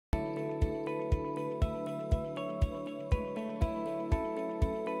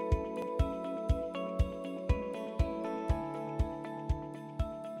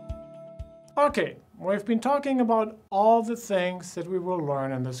Okay, we've been talking about all the things that we will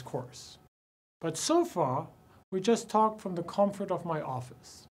learn in this course. But so far, we just talked from the comfort of my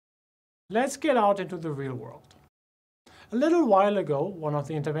office. Let's get out into the real world. A little while ago, one of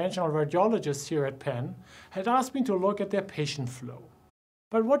the interventional radiologists here at Penn had asked me to look at their patient flow.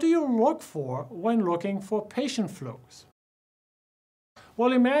 But what do you look for when looking for patient flows?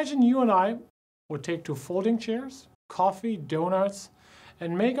 Well, imagine you and I would take 2 folding chairs, coffee, donuts,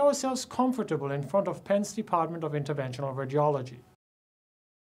 and make ourselves comfortable in front of Penn's Department of Interventional Radiology.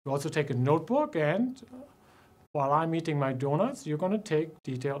 We also take a notebook and, while I'm eating my donuts, you're going to take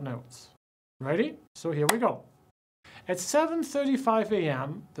detailed notes. Ready? So here we go. At 7:35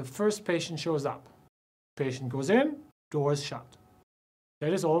 a.m., the first patient shows up. Patient goes in, door is shut.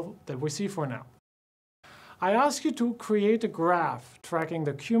 That is all that we see for now. I ask you to create a graph tracking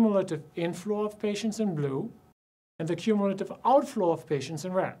the cumulative inflow of patients in blue and the cumulative outflow of patients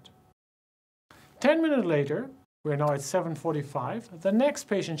in red. 10 minutes later, we're now at 7:45, the next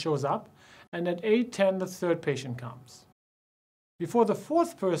patient shows up, and at 8:10 the third patient comes. Before the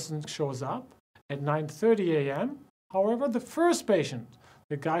fourth person shows up, at 9:30 a.m., however, the first patient,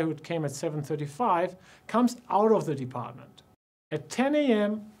 the guy who came at 7:35, comes out of the department. At 10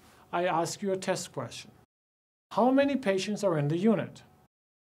 a.m., I ask you a test question. How many patients are in the unit?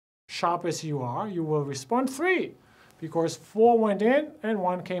 Sharp as you are, you will respond 3, because 4 went in and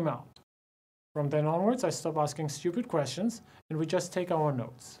 1 came out. From then onwards, I stop asking stupid questions and we just take our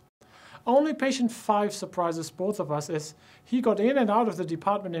notes. Only patient 5 surprises both of us as he got in and out of the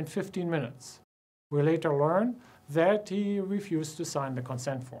department in 15 minutes. We later learn that he refused to sign the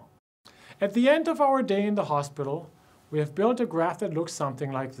consent form. At the end of our day in the hospital, we have built a graph that looks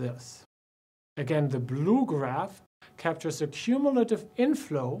something like this. Again, the blue graph captures a cumulative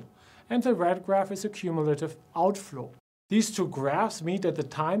inflow and the red graph is a cumulative outflow. These 2 graphs meet at the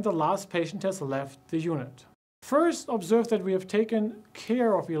time the last patient has left the unit. First, observe that we have taken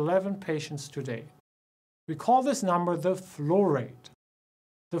care of 11 patients today. We call this number the flow rate.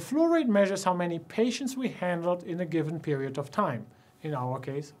 The flow rate measures how many patients we handled in a given period of time, in our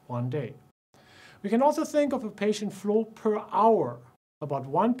case, 1 day. We can also think of a patient flow per hour. About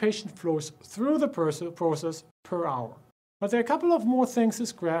 1 patient flows through the process per hour. But there are a couple of more things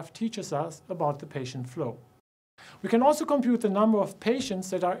this graph teaches us about the patient flow. We can also compute the number of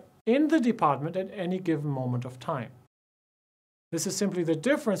patients that are in the department at any given moment of time. This is simply the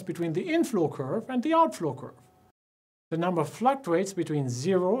difference between the inflow curve and the outflow curve. The number fluctuates between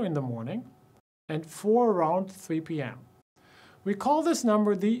 0 in the morning and 4 around 3 p.m. We call this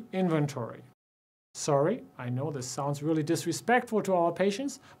number the inventory. Sorry, I know this sounds really disrespectful to our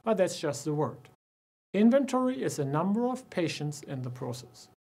patients, but that's just the word. Inventory is the number of patients in the process.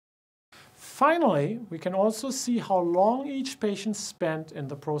 Finally, we can also see how long each patient spent in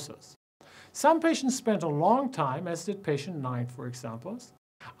the process. Some patients spent a long time, as did patient 9, for example.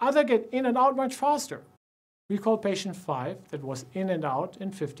 Others get in and out much faster. We call patient 5 that was in and out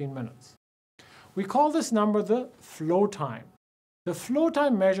in 15 minutes. We call this number the flow time. The flow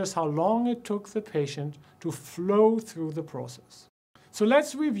time measures how long it took the patient to flow through the process. So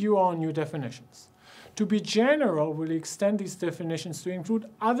let's review our new definitions. To be general, we'll extend these definitions to include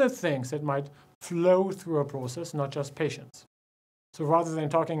other things that might flow through a process, not just patients. So rather than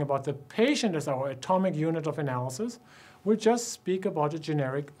talking about the patient as our atomic unit of analysis, we'll just speak about a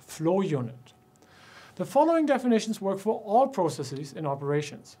generic flow unit. The following definitions work for all processes in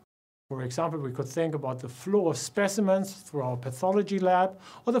operations. For example, we could think about the flow of specimens through our pathology lab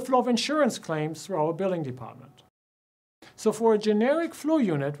or the flow of insurance claims through our billing department. So for a generic flow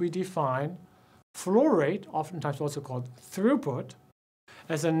unit, we define flow rate, oftentimes also called throughput,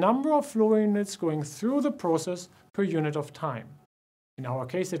 as a number of flow units going through the process per unit of time. In our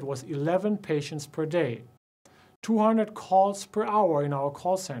case, it was 11 patients per day, 200 calls per hour in our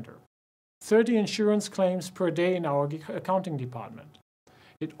call center, 30 insurance claims per day in our accounting department.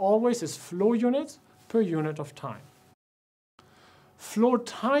 It always is flow units per unit of time. Flow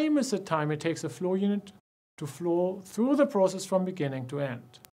time is the time it takes a flow unit to flow through the process from beginning to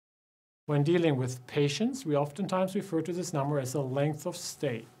end. When dealing with patients, we oftentimes refer to this number as the length of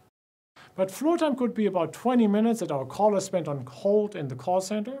stay. But flow time could be about 20 minutes that our callers spent on hold in the call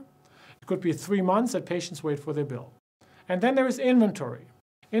center. It could be 3 months that patients wait for their bill. And then there is inventory.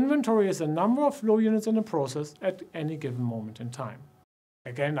 Inventory is the number of flow units in a process at any given moment in time.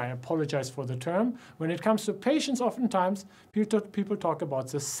 Again, I apologize for the term. When it comes to patients, oftentimes people talk about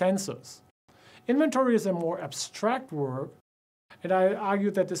the census. Inventory is a more abstract word, and I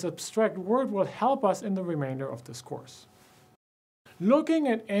argue that this abstract word will help us in the remainder of this course. Looking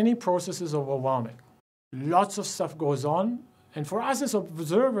at any process is overwhelming. Lots of stuff goes on And for us as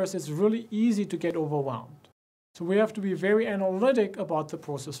observers, it's really easy to get overwhelmed. So we have to be very analytic about the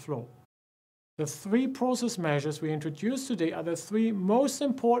process flow. The 3 process measures we introduced today are the 3 most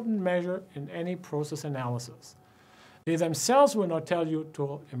important measures in any process analysis. They themselves will not tell you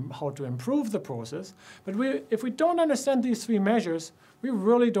how to improve the process, but if we don't understand these 3 measures, we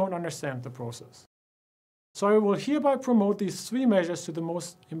really don't understand the process. So I will hereby promote these 3 measures to the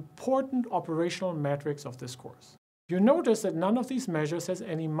most important operational metrics of this course. You notice that none of these measures has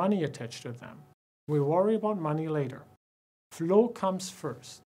any money attached to them. We worry about money later. Flow comes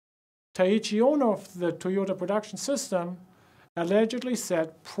first. Terwiesch, owner of the Toyota production system, allegedly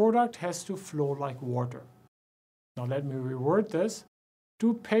said product has to flow like water. Now let me reword this.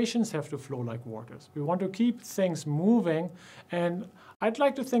 Do patients have to flow like waters? We want to keep things moving, and I'd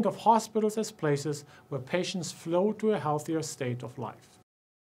like to think of hospitals as places where patients flow to a healthier state of life.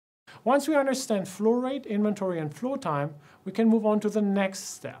 Once we understand flow rate, inventory, and flow time, we can move on to the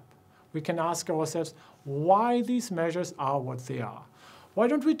next step. We can ask ourselves why these measures are what they are. Why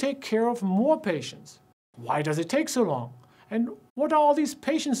don't we take care of more patients? Why does it take so long? And what are all these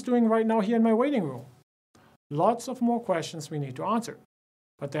patients doing right now here in my waiting room? Lots of more questions we need to answer,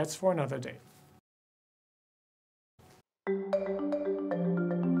 but that's for another day.